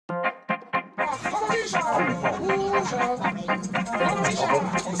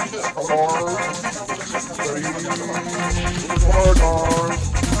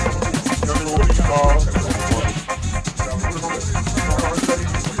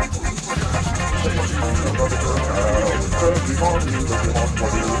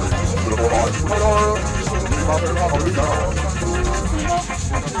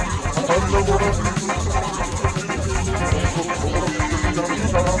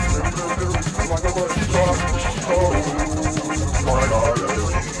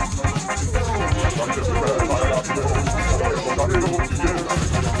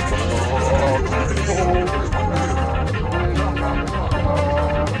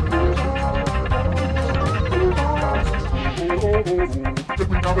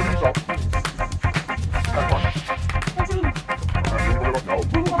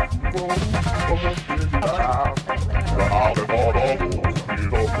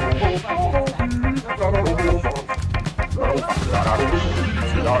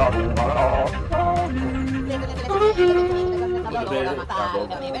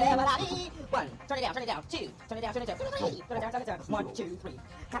One, turn it down. Two, turn it down. Three, turn it down. 1, 2, 3.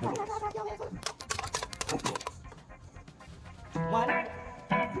 One.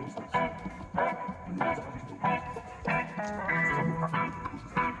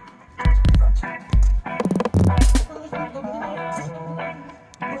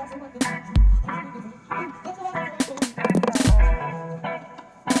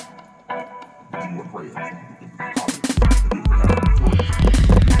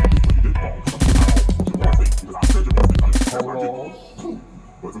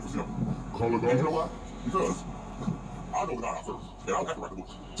 You know why? Because I know the guy out first, and I'll have to write the book.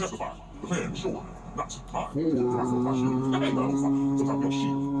 Testify. The fan, sure, not mine. I feel my shoes. Sometimes you don't shit.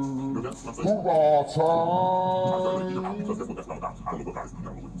 You know that's what I'm saying? I'm going to get out because that's not about. I don't know what guys do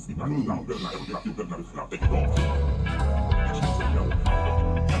now. Speak not better than I ever did. I feel better than I'll take it wrong. And she said, no.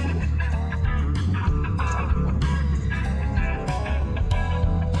 That's what it was.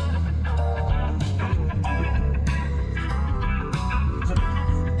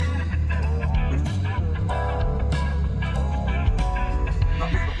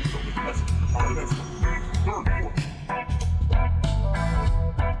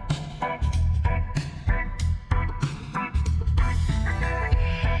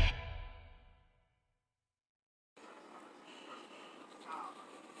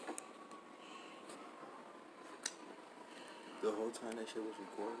 The whole time that shit was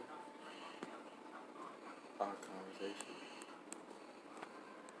recording, our conversation.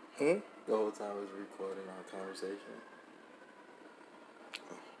 The whole time it was recording our conversation.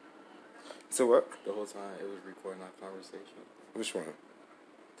 So what? The whole time it was recording our conversation. Which one?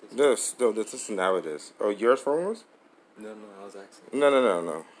 This is now it is. Oh, yours phone was? No, I was asking.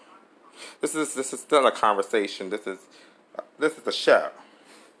 No. This is still a conversation. This is a show.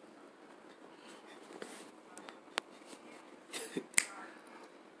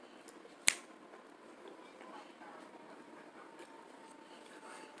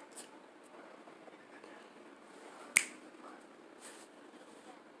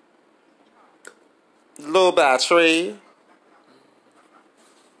 Low battery.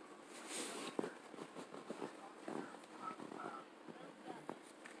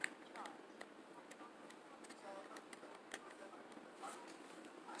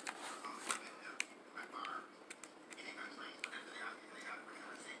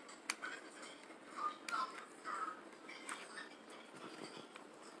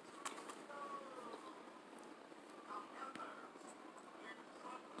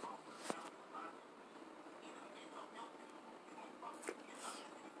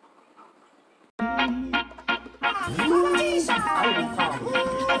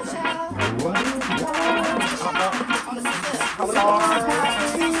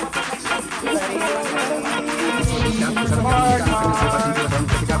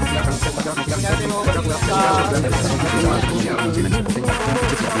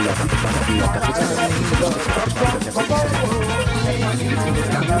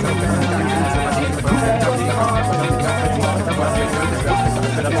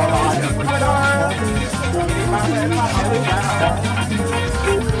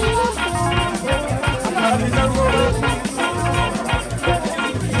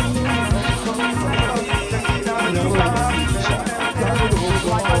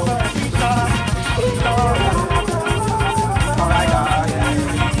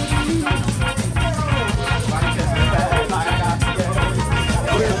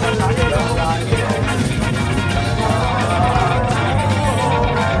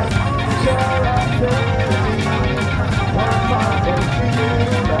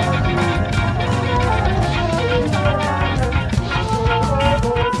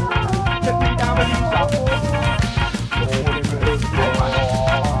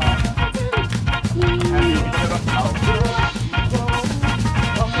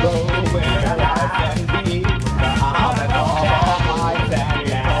 Go where life can be. I'm an all my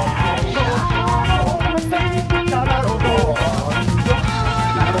sanity.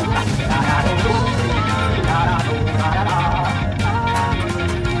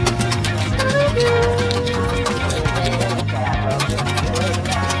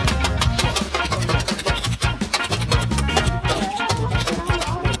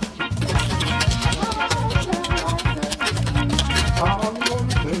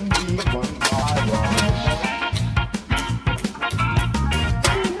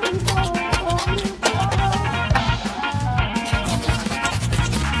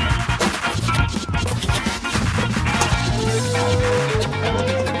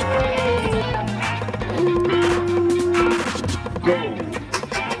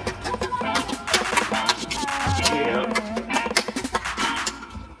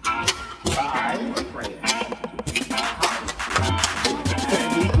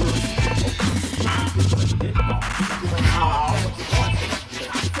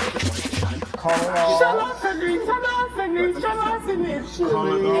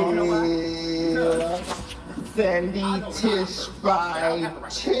 Sandy Tish by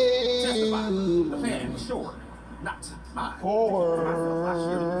two. Sure, not mine. Four.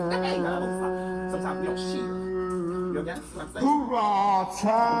 Sometimes we don't share. You know, that's what I'm saying. Hoorah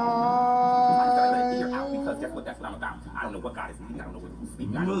Figure out because guess what? That's what I'm about. I don't know what God is leading. I don't know what He's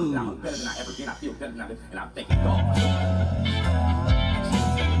speaking. I know that I'm better than I ever been. I feel better than I and I'm thanking God.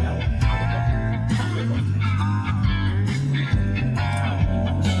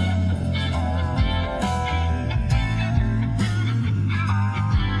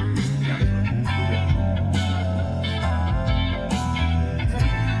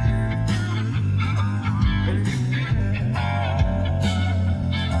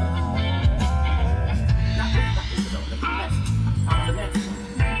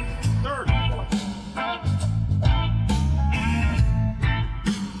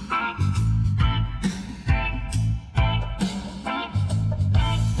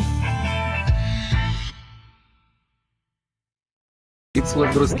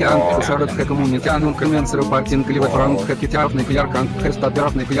 Ицлот друскян, сарат хакамунитян, каменсер партин кливатранг хакитяв никляркан,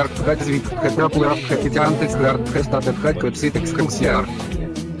 хестатяв никлярк хатзвик, хатяплярк хакитян тексгард, хестатет хаккапсит экскурсияр.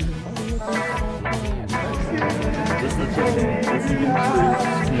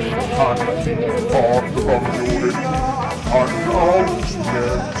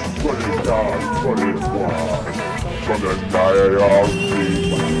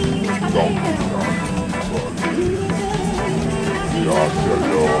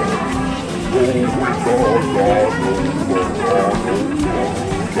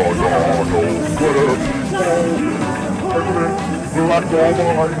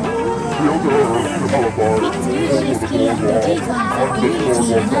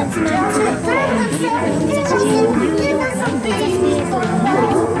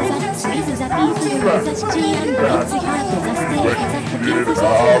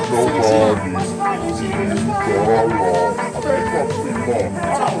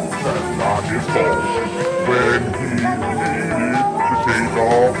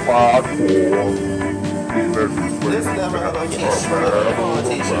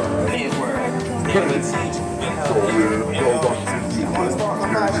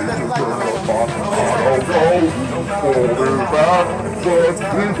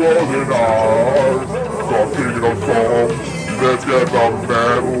 Let's get the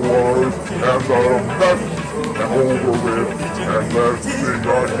medals and the mess over with, and let's sing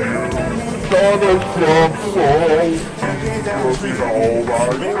a new Donald Trump song. We'll be alright,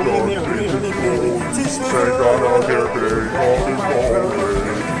 Thank God I'll get day on his own way.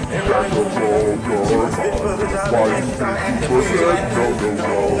 Jack the blow your mind. Why you think you said no, no,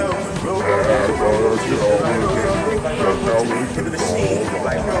 no? As a gentleman, that's how we can go.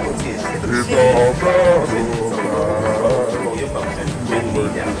 It's a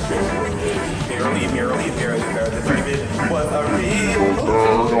Merrily, the president was a real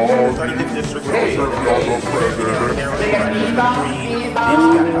 35th district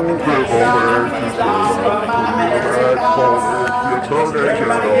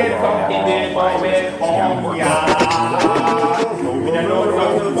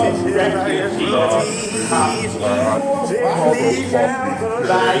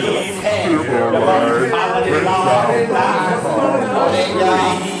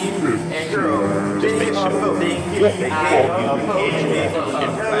just make sure they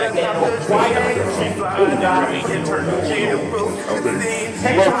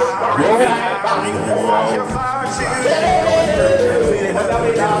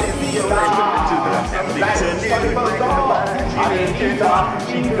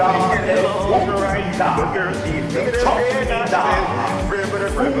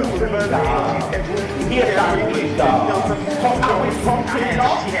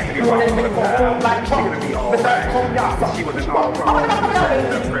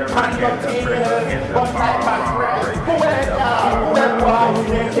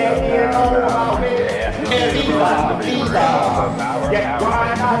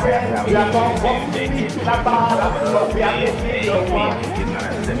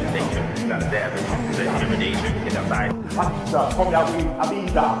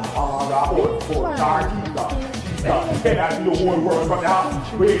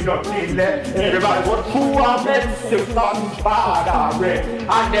Everybody was true of it,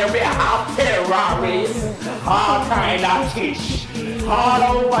 and then we have terrorists, all kind of fish, all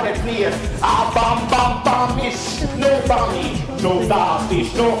over the place, bam-ish, no bammy, no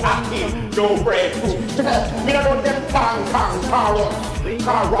starfish, no active, no breadfruit. Me don't know them carrots,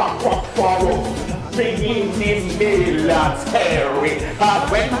 bringing in military. And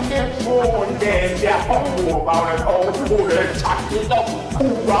when I get thrown, then they're home about it all to the chat it up.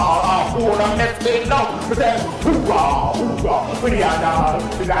 Hoorah, hoorah, let's get up. We say, hoorah, hoorah, we are now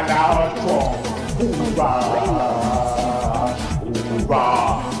strong. Hoorah,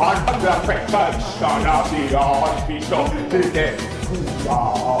 hoorah, under the protection of the artificial. They say,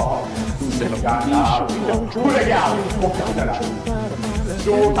 hoorah, hoorah,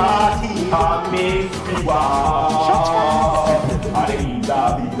 Jotati ame biwa, Arevida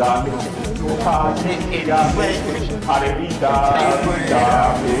vida me, Jotati ame, Arevida vida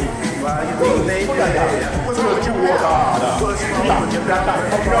me.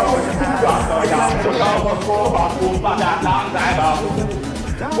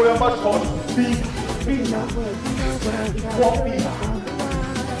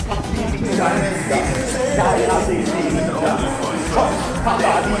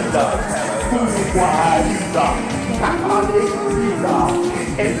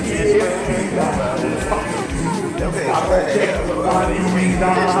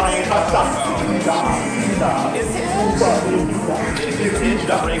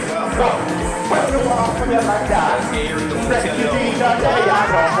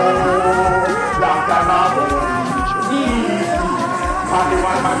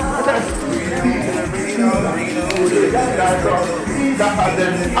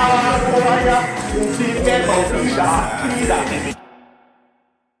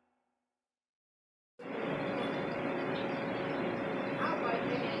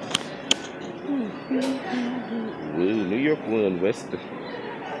 New York 1 West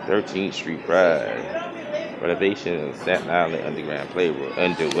 13th Street Pride. Renovation in Staten Island Underground Playroom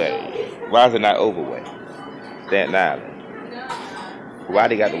underway. Why is it not overway? Staten Island. Why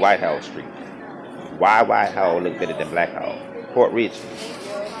they got the White House Street? Why White House look better than Black House? Port Richmond.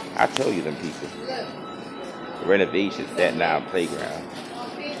 I tell you them people. Renovation Staten Island Playground.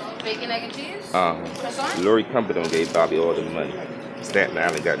 Bacon, egg, and cheese? Lori Cumberland gave Bobby all the money. Staten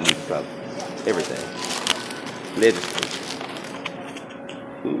Island got new stuff. Everything. Legislature.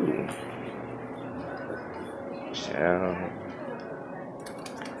 Ooh. Child.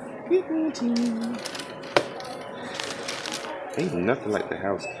 Ain't nothing like the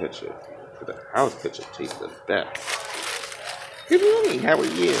house picture. But the house picture tastes the best. Good morning, how are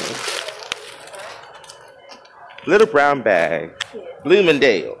you? Little brown bag.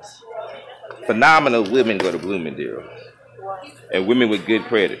 Bloomingdale's. Phenomenal women go to Bloomingdale's. And women with good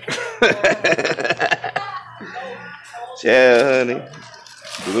credit. Child, honey.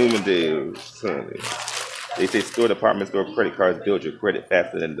 Bloomingdale's, honey. They say store, department store, credit cards build your credit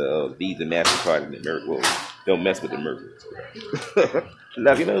faster than the Visa, MasterCard, and the American. Well, don't mess with the Mercury.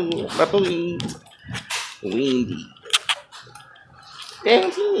 Love you, know. My boy. Windy.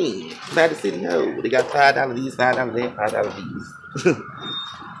 Dang team. By the City Hall. They got $5 these, $5 there, $5 these.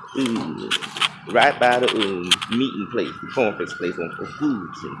 Ooh. Right by the meeting place, the conference place on the food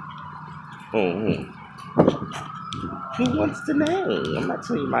team. Who wants to know? I'm not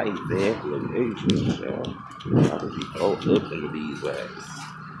telling you my exact location. I'll just be all up into these ways.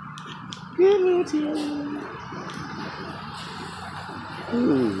 Good morning.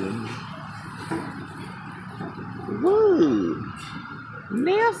 Ooh. Woo.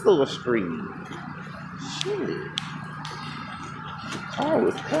 Nassau Street. Shit. I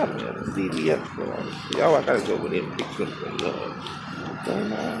was coming on the CVS for y'all. I gotta go with him and pick something up.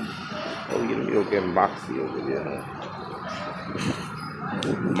 Oh, you know, get Moxie over there.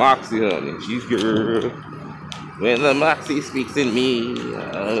 Moxie, honey, she's girl. When the Moxie speaks in me,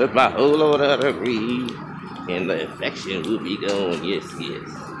 with my whole Lord I'll agree, and the affection will be gone. Yes, yes.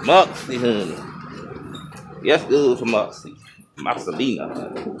 Moxie, honey. Yes, go for Moxie. Marcelina.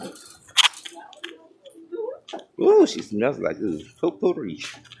 Ooh, she smells like potpourri.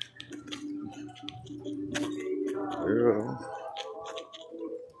 Girl.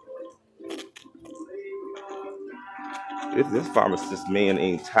 This pharmacist man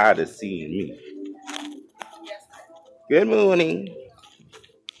ain't tired of seeing me. Good morning.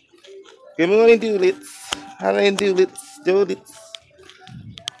 Good morning, Doolitz. How they Doolitz?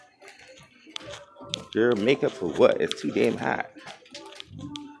 Girl, makeup for what? It's too damn hot.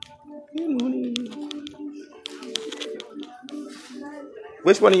 Good morning.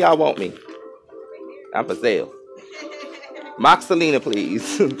 Which one of y'all want me? I'm for sale. Moxalina,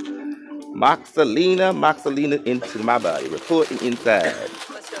 please. Moxalina into my body. Reporting inside.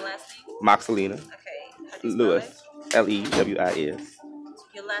 What's your last name? Moxalina. Okay. How do you Lewis. spell it? Lewis.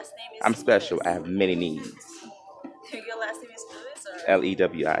 Your last name is I'm special. Lewis. I have many needs. Your last name is Lewis or?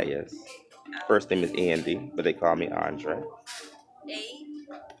 Lewis. First name is Andy, but they call me Andre. A?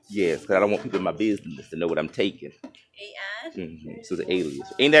 Yes, because I don't want people in my business to know what I'm taking. A-N? So it's an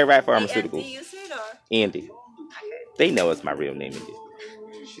alias. Ain't that right, pharmaceuticals? A-N-D you said or? Andy. Okay. They know it's my real name.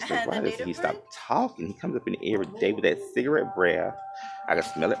 She's like, why The does date of he birth? stop talking? He comes up in the air every day with that cigarette breath. I can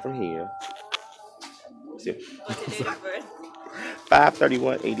smell it from here. See? What's your date of birth?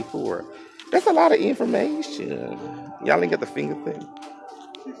 5/31/84. That's a lot of information. Y'all ain't got the finger thing.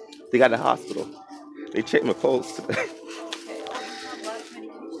 They got the hospital. They checked my pulse today.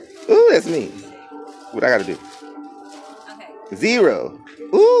 Ooh, that's me. What I gotta do? Okay. 0.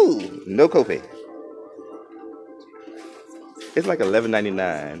 Ooh, no copay. It's like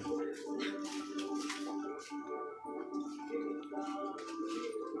 $11.99.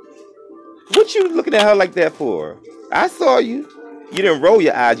 What you looking at her like that for? I saw you. You didn't roll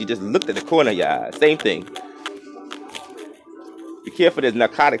your eyes. You just looked at the corner of your eyes. Same thing. Be careful. There's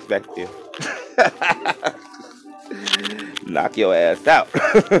narcotics back there. Knock your ass out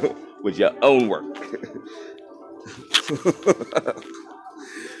with your own work.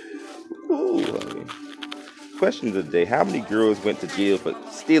 Ooh, honey. Question of the day: how many girls went to jail for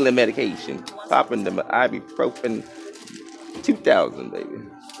stealing medication, popping them ibuprofen? 2,000, baby.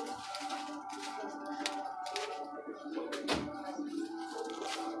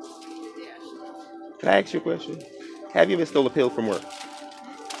 Can I ask you a question? Have you ever stole a pill from work?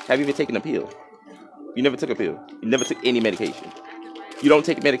 Have you ever taken a pill? You never took a pill. You never took any medication. You don't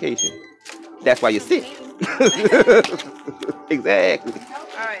take medication. That's why you're sick. Exactly.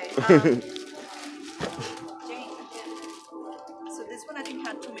 All right. Jane. So this one I think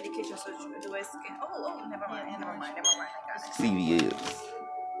had 2 medications. So do I scan? Oh, never mind. I got it. CVS.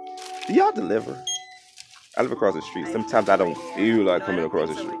 Do y'all deliver? I live across the street. Sometimes I don't feel like coming across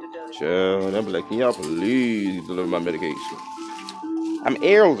the street. Child, I'm like, can y'all please deliver my medication? I'm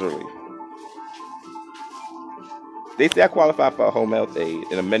elderly. They say I qualify for a home health aid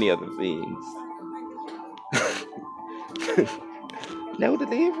and many other things. No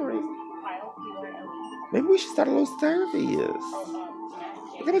delivery. Maybe we should start a little service.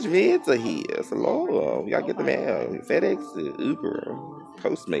 Look how much meds are here. It's a lot. We gotta get them out. FedEx, Uber,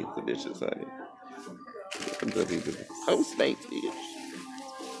 Postmates, the bitches, honey. Postmates, bitch.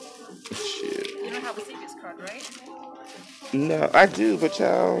 Shit. You don't have a savings card, right? No, I do, but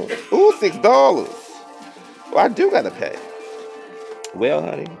y'all. Ooh, $6. Well, I do gotta pay. Well,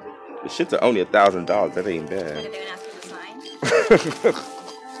 honey, the shits are only $1,000. That ain't bad. And they're gonna ask you to sign.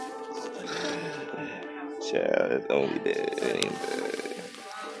 Child, it's only that. It ain't bad.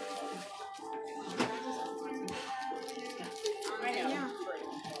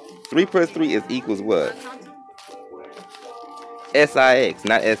 3 plus 3 is equals what? SIX,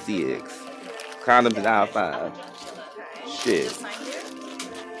 not SCX. Condoms in aisle 5. Shit.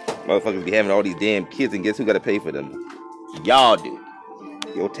 Motherfuckers be having all these damn kids, and guess who got to pay for them? Y'all do.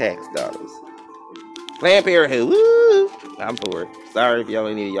 Your tax dollars. Planned Parenthood. Woo! I'm for it. Sorry if y'all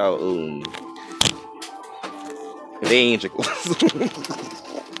ain't any of y'all evangelicals.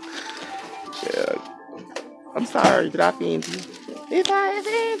 Yeah. I'm sorry, did I offend you? If I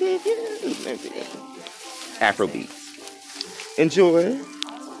offended you. Afrobeats. Enjoy.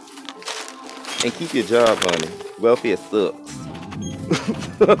 And keep your job, honey. Welfare sucks.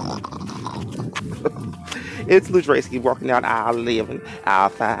 It's Lou Draysky walking down aisle 11, aisle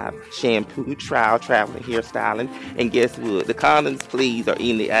 5. Shampoo, trial, traveling, hairstyling. And guess what? The condoms, please, are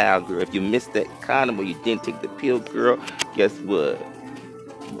in the aisle, girl. If you missed that condom or you didn't take the pill, girl, guess what?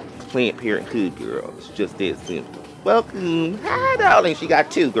 Planned Parenthood, girl. It's just that simple. Welcome. Hi, darling. She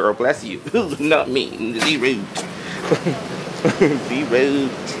got 2, girl. Bless you. Not me. Zero. Zero.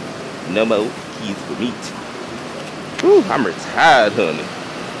 No more keys for meat. Whew, I'm retired, honey.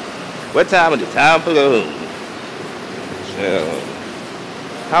 What time is it? Time for go home.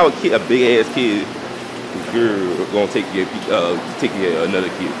 How a big ass kid, girl, gonna take care of another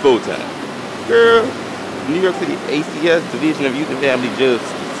kid full time? Girl, New York City ACS Division of Youth and Family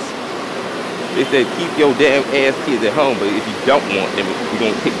Justice. They said keep your damn ass kids at home, but if you don't want them, we're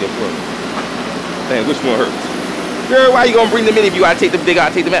gonna take them from you. Man, which one hurts? Girl, why you gonna bring them in if you gotta take them? They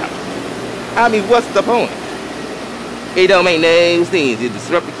gotta take them out. I mean, what's the point? It don't make no sense. It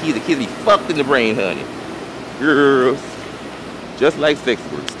disrupt the kids. The kids be fucked in the brain, honey. Girls, just like sex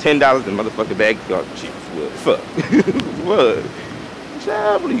works. $10 in motherfucking bag got cheap as well. Fuck. What?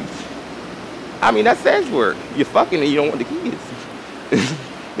 Child, please. I mean, that's sex work. You're fucking and you don't want the kids.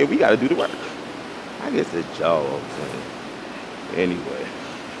 And we gotta do the work. I guess it's job, anyway.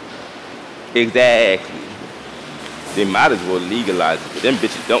 Exactly. They might as well legalize it, but them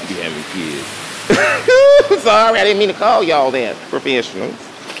bitches don't be having kids. Sorry, I didn't mean to call y'all that professionals.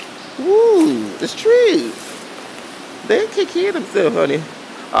 Ooh, it's true. They take care of themselves, honey.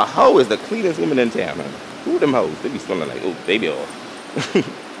 A hoe is the cleanest woman in town, honey. Who them hoes? They be smelling like, oh, baby oil.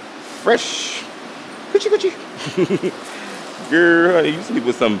 Fresh. Coochie coochie. Girl, honey, you sleep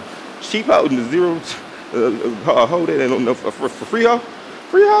with some cheap hoe in the zero hoe that ain't no for free hoe?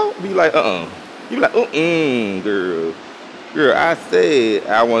 Free hoe? Be like, You be like, girl. Girl, I said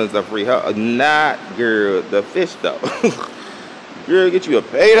I wanted a free hoe. Not, girl, the fish though. Girl, get you a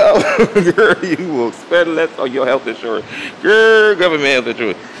paid hoe. Girl, you will spend less on your health insurance. Girl, government health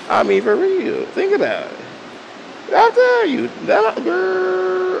insurance. I mean, for real. Think about it. I'll tell you. That,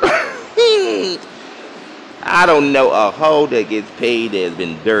 girl. I don't know a hoe that gets paid that has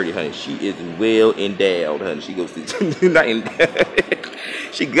been dirty, honey. She is well endowed, honey. She goes to not endowed.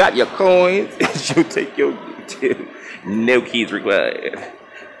 She got your coins and she'll take your no kids required.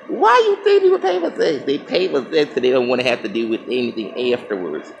 Why you think people pay for sex? They pay for sex because they don't want to have to deal with anything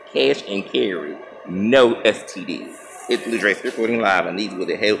afterwards. Cash and carry. No STD. It's Blue Dress reporting live, and these were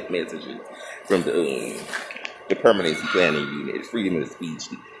the health messages from the Permanency Planning Unit, Freedom of Speech,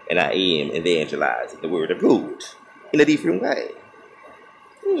 and I am evangelizing the word of God in a different way.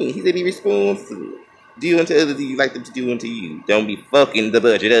 He said be responsible. Do unto others as you like them to do unto you. Don't be fucking the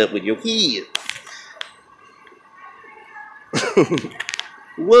budget up with your kids.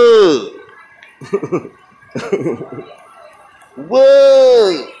 Whoa.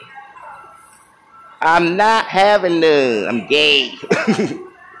 Whoa. I'm not having none. I'm gay.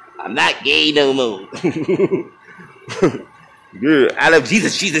 I'm not gay no more. Girl, I love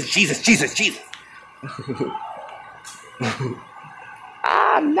Jesus, Jesus, Jesus, Jesus, Jesus.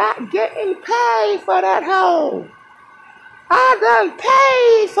 I'm not getting paid for that hoe. I done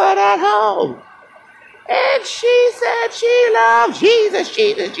paid for that hoe. And she said she loves Jesus,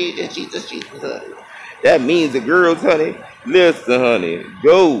 Jesus, Jesus, Jesus, Jesus. That means the girls, honey, listen, honey,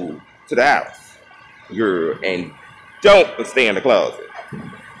 go to the house, girl, and don't stay in the closet.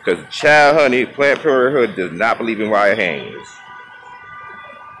 Because child, honey, Planned Parenthood does not believe in wire hangers.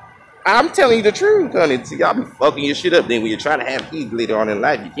 I'm telling you the truth, honey. See, y'all be fucking your shit up. Then when you're trying to have kids later on in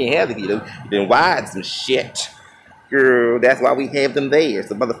life, you can't have the kids. Then why some shit? Girl, that's why we have them there.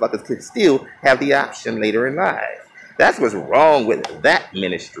 So motherfuckers could still have the option later in life. That's what's wrong with that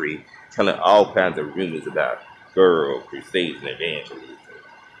ministry, telling all kinds of rumors about girl crusades and evangelism.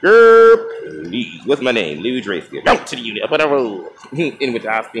 Girl, please. What's my name? Louis Dresky. Out to the unit, up on the road. In which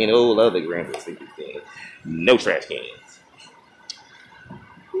I spend all other grams of sleeping things. No trash cans.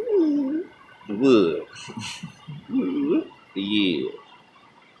 Wood. Yeah.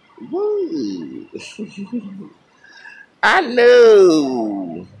 Wood. I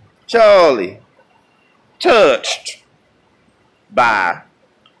know. Charlie. Touched by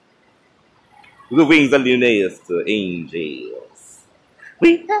the wings of the angels.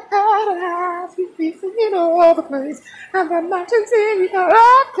 We have had eyes, we see in all the place, and the mountains in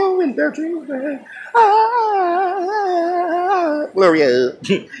are going their dream way. Gloria,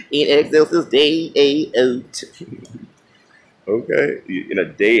 in excelsis day out. Okay, in a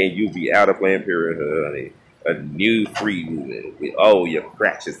day and you'll be out of Planned Parenthood, honey. A new free movement with all your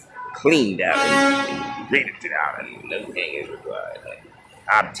cracks cleaned out and graded it out, and no hangers required. Honey.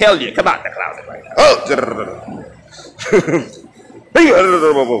 I'm telling you, come out the closet right now.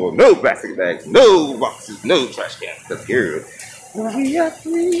 Oh, no plastic bags, no boxes, no trash cans. That's good. We are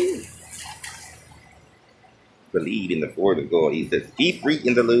free. Believe in the word of God. He says, be free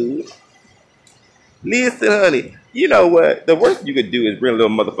in the Lord. Listen, honey, you know what? The worst you could do is bring a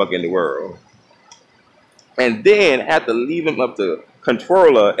little motherfucker in the world. And then have to leave him up to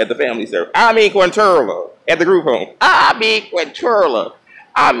controller at the family service. I mean, controller at the group home. I mean, controller.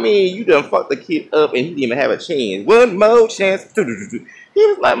 I mean, you done fucked the kid up and he didn't even have a chance. One more chance. He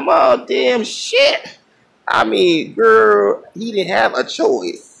was like, Mom, damn shit. I mean, girl, he didn't have a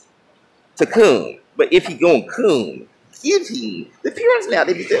choice to come. But if he gonna come, give him the parents now.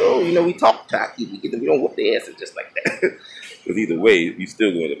 They be saying, oh, you know, we talk cocky, we don't whoop their asses just like that. Because either way, you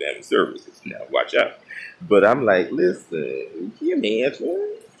still going to family services now. Watch out. But I'm like, listen, can you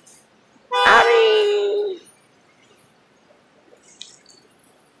imagine? I mean,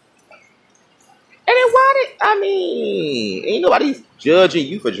 and then why did, I mean, ain't nobody judging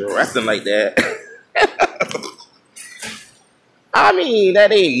you for dressing like that. I mean,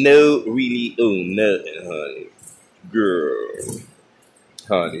 that ain't no really, nothing, honey.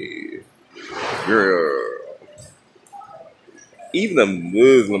 Girl. Even the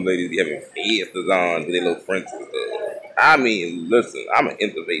Muslim ladies be having fiestas on with their little friends. I mean, listen, I'm an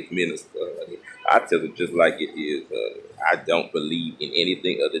interfaith minister, honey. I tell it just like it is, honey. I don't believe in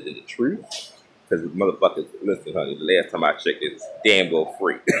anything other than the truth. Because motherfuckers, listen, honey, the last time I checked, it's damn well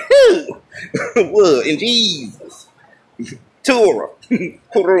free. What? In Jesus. Torah.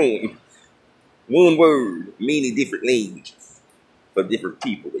 Quran. One word, many different languages for different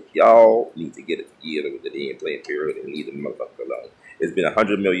people. But y'all need to get it together with the damn Planned Parenthood and leave the motherfuckers alone. It's been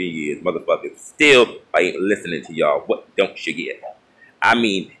 100 million years. Motherfuckers still ain't listening to y'all. What don't you get? I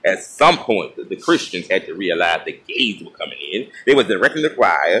mean, at some point, the Christians had to realize the gays were coming in. They were directing the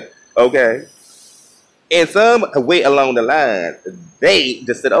choir, okay? And some way along the line, they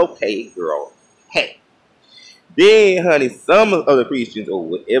just said, okay, girl, hey. Then, honey, some of the Christians, or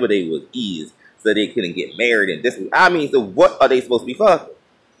whatever they was, so they couldn't get married. And this, I mean, so what are they supposed to be fucking?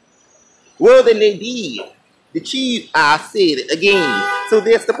 Well, then they did. The chief, I said it again. So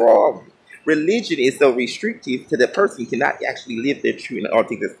that's the problem. Religion is so restrictive to the person cannot actually live their true and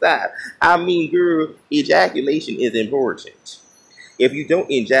authentic style. I mean, girl, ejaculation is important. If you don't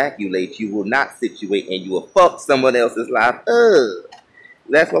ejaculate, you will not situate and you will fuck someone else's life up.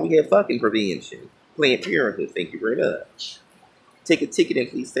 That's why we have fucking prevention. Planned Parenthood, thank you very much. Take a ticket and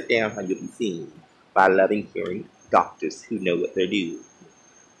please sit down how you'll be seen by loving, caring doctors who know what they're doing.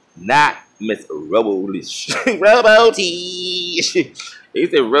 Not Miss Robotish. Robotish. They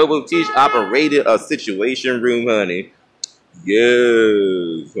said Robotish operated a situation room, honey.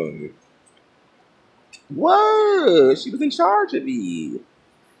 Yes, honey. What? She was in charge of it.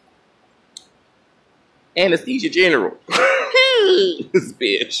 Anesthesia general. This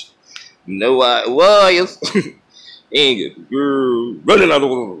bitch. No, I was. And girl running out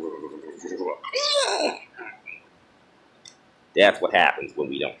of. That's what happens when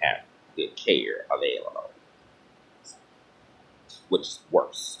we don't have good care available. Which is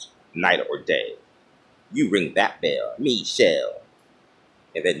worst, night or day? You ring that bell, Michelle,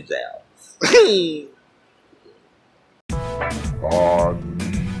 and then Zell.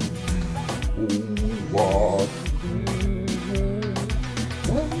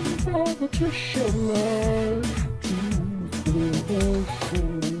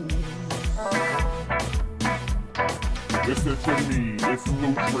 Listen to me, it's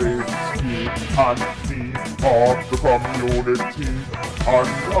Nutri-Skin, aunties of the community,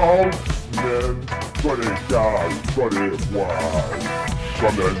 announcement for the guys, for the wives,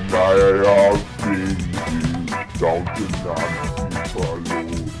 from the night of baby down to Nancy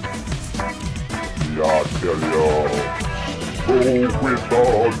alone. Yeah, I tell y'all, go with the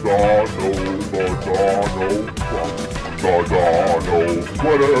Donald,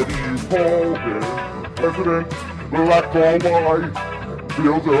 whatever you call it, President. Black or white,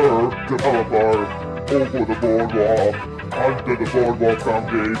 builder, developer, over the boardwalk, under the boardwalk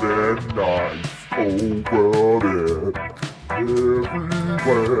someday then nights, over it,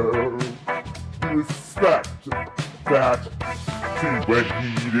 everywhere. Respect that, see when he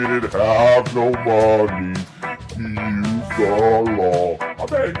didn't have no money, he used the law, a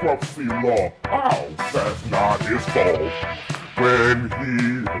bankruptcy law, ow, that's not his fault. When he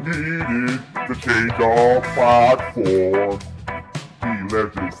needed to change our platform, he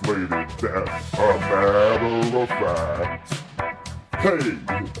legislated that, a matter of fact. Hey,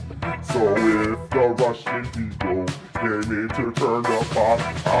 so if the Russian people came in to turn the pot,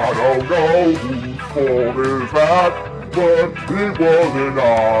 I don't know whose fault is that, but it wasn't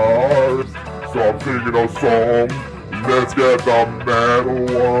ours. So I'm singing a song, let's get the metal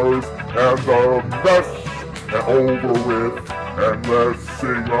wars and the mess and over with. And let's sing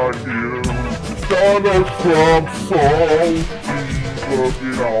a new Donald Trump song. He's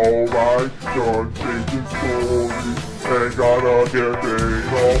looking alright, done changing stories, and gotta get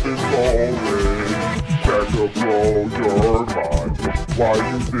paid off his glory. That to blow your mind. Why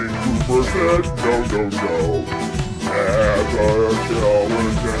you think Cooper said no? As a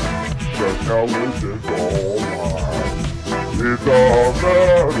intelligence alright. It's a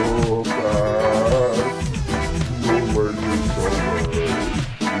matter of fact.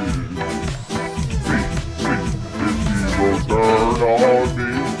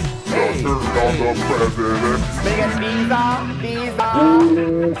 president. Biggest visa, visa,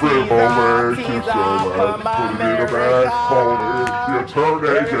 from America. The attorney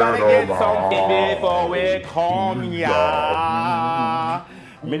Everybody get something general. before we come here.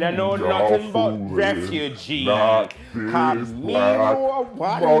 Me don't know nothing but refugee. Not Cause this me black know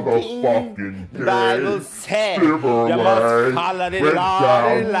one thing motherfucking the Bible gay said. silver You must line follow the went law of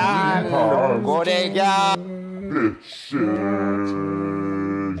down the land. Go there, girl.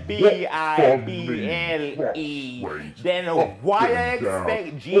 B-I-B-L-E. Then why I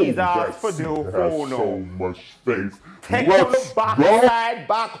expect Jesus for do for no? So much space. Take Let's the back go. side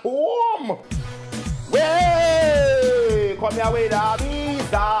back home. Way, come here with a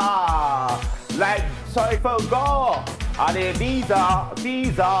visa. Like, sorry for go. And the visa, me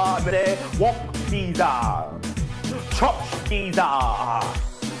the walk visa, church visa,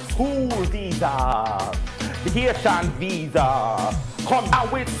 school visa, vacation visa. Come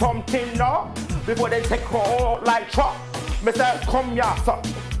out with something now before they take out like truck. Me say, come here, son.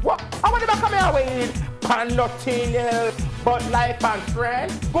 What? I want to come here with pan nothing else but life and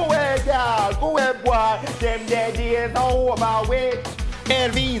strength. Go away, girl. Go away, boy. Them dead days are over with.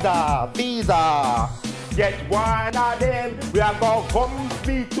 And visa. Get one of them. We are gonna come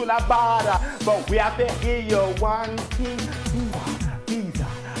be to the border, but we have to give you one thing. Visa.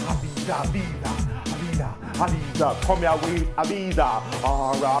 Come here with a visa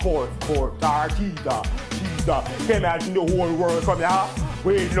or a passport or visa. Came out in the whole world, come here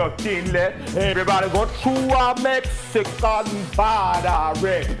with nothing left. Everybody go through a Mexican border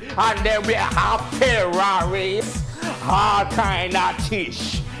rape, and then we have terrorists, all kind of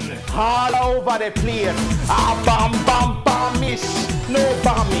tish, all over the place. Bam-ish, no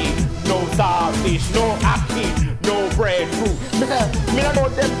bammy, no starfish, no ackee, no breadfruit. Me don't know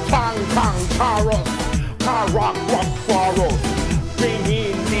them rock for us. Bring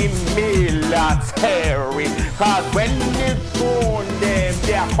in the military, cause when they thrown them,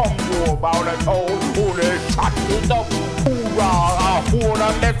 they come over on the town, who they shot it up. Hoorah, wanna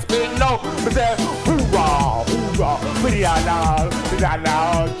mess me now. Me say, hoorah, for the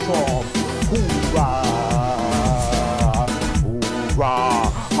Donald Trump. Hoorah,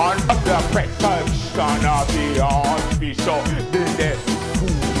 under the protection of the Archbishop. They say,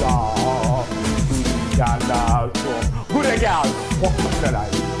 hoorah, Donald Trump. Good girl, walk up the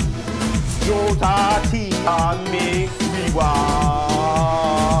line. No tati mix me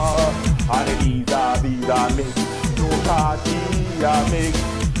want. And the visa mix. No tati mix.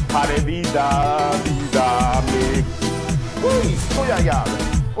 And the visa mix. Ui, oh yeah, girl.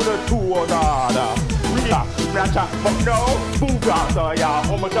 Oh the two or the other. Relax, but no. Move out, so yeah.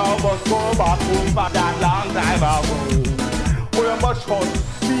 Oh my God, was go back home for that long time ago. Oh you much fun.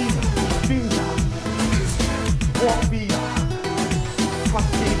 Visa. Walk visa,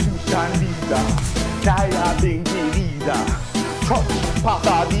 prostitution visa, diabetes visa, church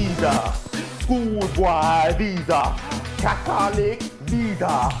pastor visa, school boy visa, Catholic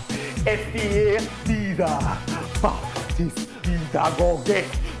visa, SDA visa, Baptist visa, go get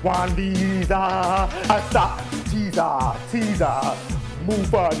one visa, stop Caesar, move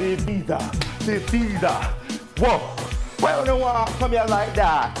for the visa, whoa, well no one come here like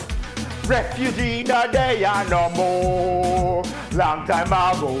that. Refugee the day and no more. Long time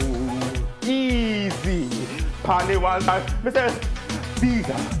ago. Easy. Panny one time. Me say,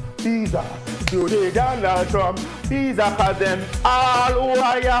 visa. Do the Donald Trump. Visa for them all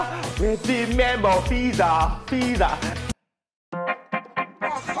over ya. With the member visa.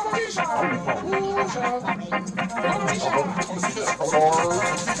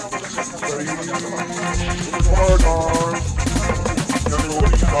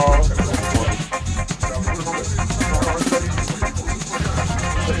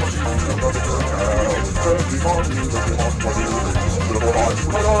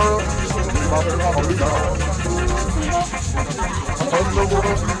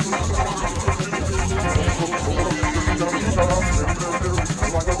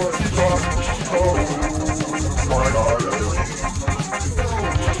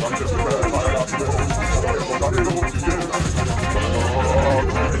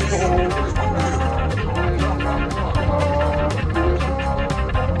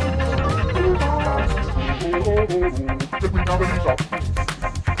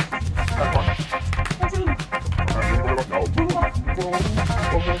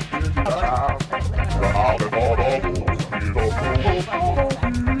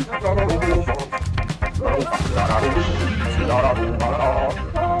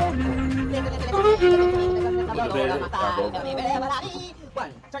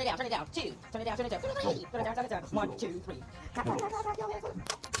 One, turn it down. Two, turn it down. 1, 2, 3.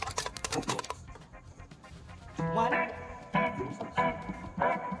 1.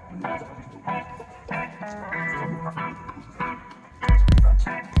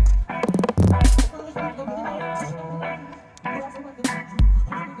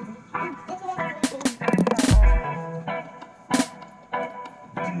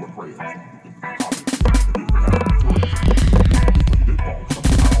 You were praying.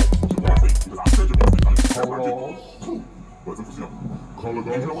 But it's simple. And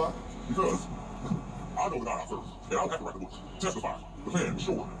you know why? Because I know the God I serve, and I don't have to write the book. Testify. The plan is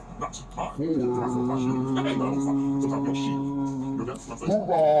sure, not mine. And I serve my shield. And ain't no sometimes your shield. You know that's what I'm saying? I'm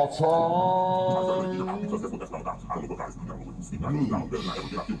trying to get out because that's what that's all about. I know what God is doing. I know what He's doing. I know God better than I ever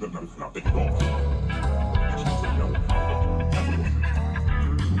get. I feel better than I ever feel. I thank you, God.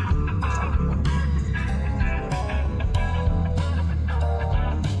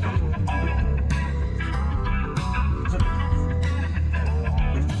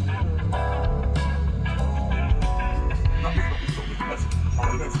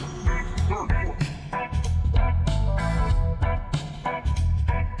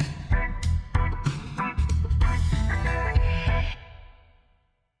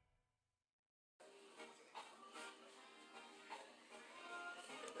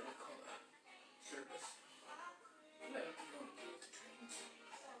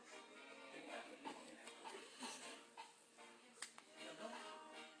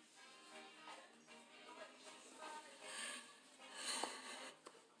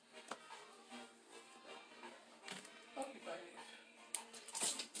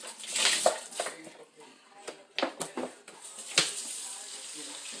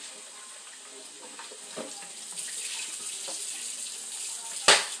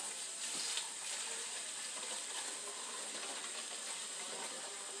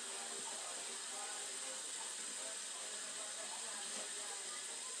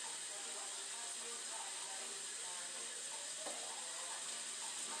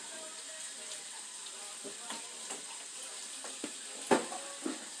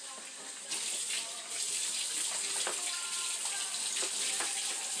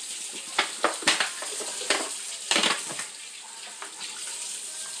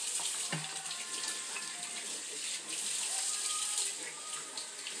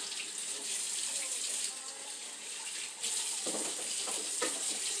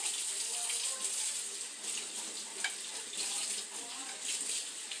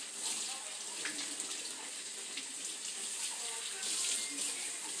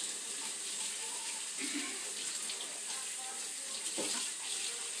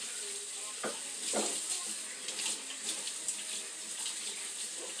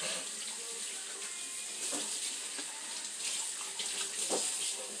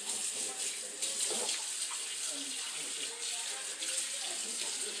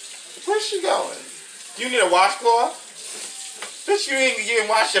 Where's she going? You need a washcloth? Bitch, you didn't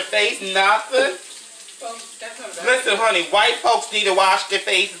wash your face, nothing? Listen, honey, white folks need to wash their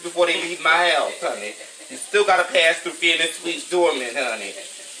faces before they leave my house, honey. You still gotta pass through Fairness Suites doorman, honey.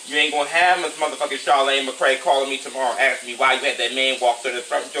 You ain't gonna have Miss motherfucking Charlene McCray calling me tomorrow asking me why you had that man walk through the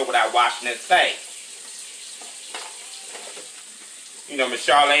front door without washing his face. You know, Miss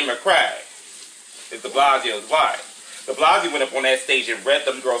Charlene McCray is de Blasio's wife. De Blasio went up on that stage and read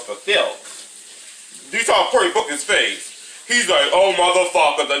them girls for filth. You saw Cory Booker's face. He's like, oh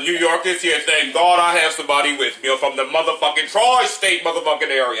motherfucker, the New Yorkers here, thank God I have somebody with me. I'm from the motherfucking tri-state motherfucking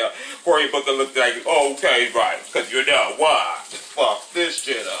area. Cory Booker looked like, oh, okay, right, because you know why. Fuck this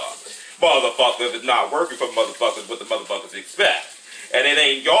shit up. Motherfuckers is not working for motherfuckers what the motherfuckers expect. And it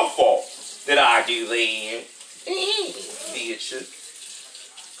ain't your fault that I do then. Bitches.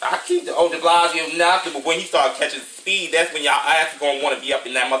 I keep the old de Blasio nothing, but when he started catching speed, that's when y'all ass gonna want to be up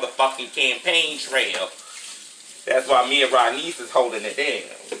in that motherfucking campaign trail. That's why me and Rodney's is holding it down.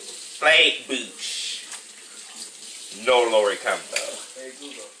 Flag boosh. No Lori Campbell. Hey,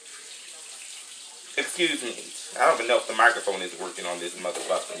 Google. Excuse me. I don't even know if the microphone is working on this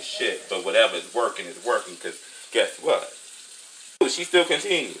motherfucking shit, but whatever is working, because guess what? She still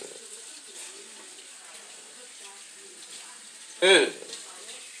continuing. Ugh.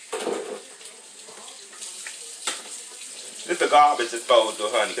 This is a garbage disposal,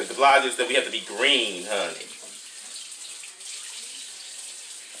 honey, because de Blasio said we have to be green, honey.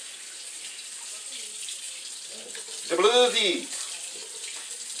 The bluesy.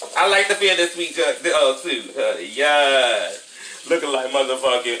 I like the Fairness Suite suit, honey. Yeah. Looking like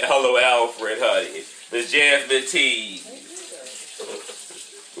motherfucking Hello Alfred, honey. The Jasmine tea.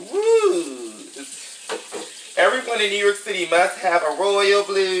 Woo. Everyone in New York City must have a royal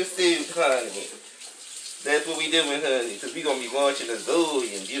blue suit, honey. That's what we doing, honey. Because we going to be watching a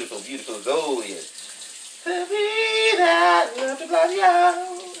Zillion. Beautiful, beautiful Zillion. And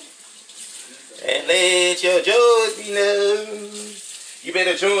let your joys be known. You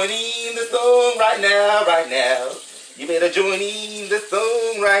better join in the song right now, right now. You better join in the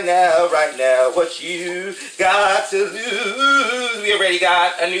song right now, right now. What you got to lose? We already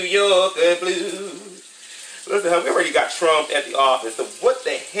got a New Yorker blues. Listen, we already got Trump at the office, so what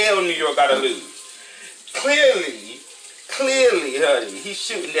the hell New York got to lose? Clearly, honey, he's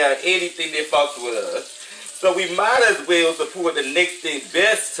shooting down anything that fucks with us. So we might as well support the next thing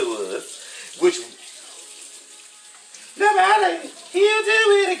best to us, which, no matter, he'll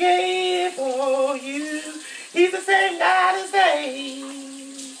do it again for you. He's the same God as they.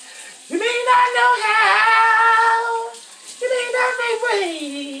 You may not know how, you may not know way,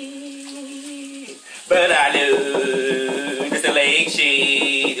 but I know this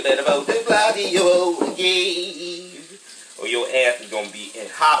election, you better vote to Blasio again. Or your ass is going to be in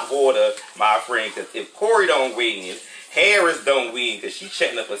hot water, my friend, because if Corey don't win, Harris don't win, because she's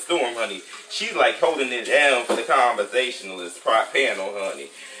chatting up a storm, honey. She's like holding it down for the conversationalist panel, honey.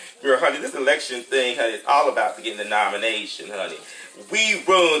 Girl, honey, this election thing, honey, it's all about getting the nomination, honey. We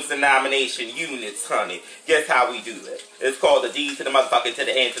run the nomination units, honey. Guess how we do it? It's called the D to the motherfucking to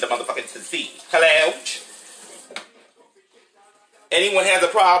the N to the motherfucking to the C. Hello? Anyone has a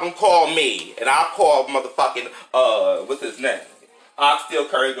problem, call me. And I'll call motherfucking, what's his name? Oxtail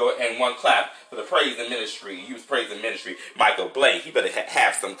Currigo and one clap for the praise and ministry. He was praising ministry. Michael Blake. He better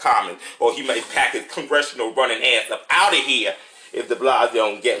have some comment, or he may pack his congressional running ass up out of here if de Blasio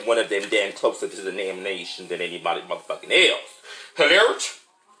don't get one of them damn closer to the nomination than anybody motherfucking else. Hello?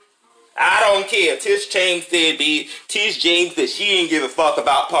 I don't care. Tish James said, Tish James said she didn't give a fuck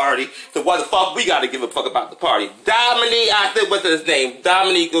about party. So why the fuck we gotta give a fuck about the party? Dominique, I said, what's his name?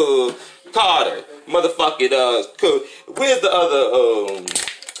 Dominique Carter. Motherfucking, where's the other,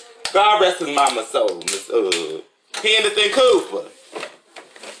 God rest his mama's soul, Miss, Henderson Cooper.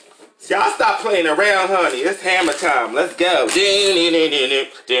 Y'all stop playing around, honey. It's hammer time. Let's go.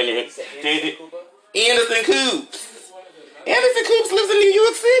 Anderson Coops. Anderson Coops lives in New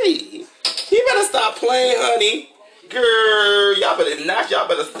York City. You better stop playing, honey. Girl, y'all better not. Y'all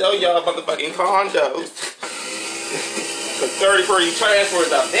better sell y'all motherfucking condos. Cause 30-40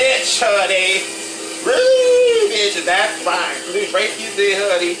 transfers a bitch, honey. Really, bitch, and that's fine. Blue Tracy said,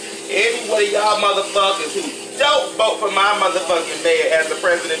 honey, any one of y'all motherfuckers who don't vote for my motherfucking mayor as the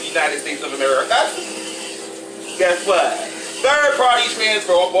president of the United States of America, guess what? Third-party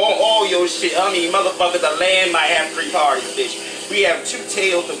transfer on all your shit. I mean, motherfucker, the land might have 3 parties, bitch. We have 2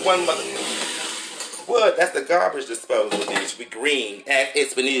 tails and 1 mother... What? That's the garbage disposal, bitch. We green.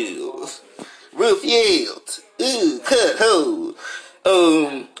 It's for news. Ruffield. Ooh, cut hole.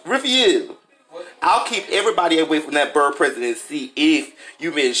 Ruffield. I'll keep everybody away from that Burr presidency if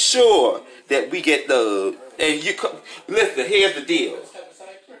you ensure that we get the... And you... Listen, here's the deal.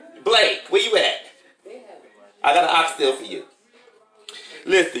 Blake, where you at? I got an oxtail for you.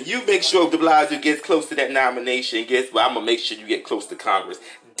 Listen, you make sure de Blasio gets close to that nomination. Guess what? I'm going to make sure you get close to Congress.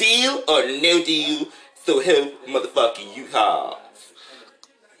 Deal or no deal, so help motherfucking you hogs.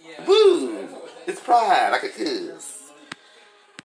 Woo! It's pride like a cuss.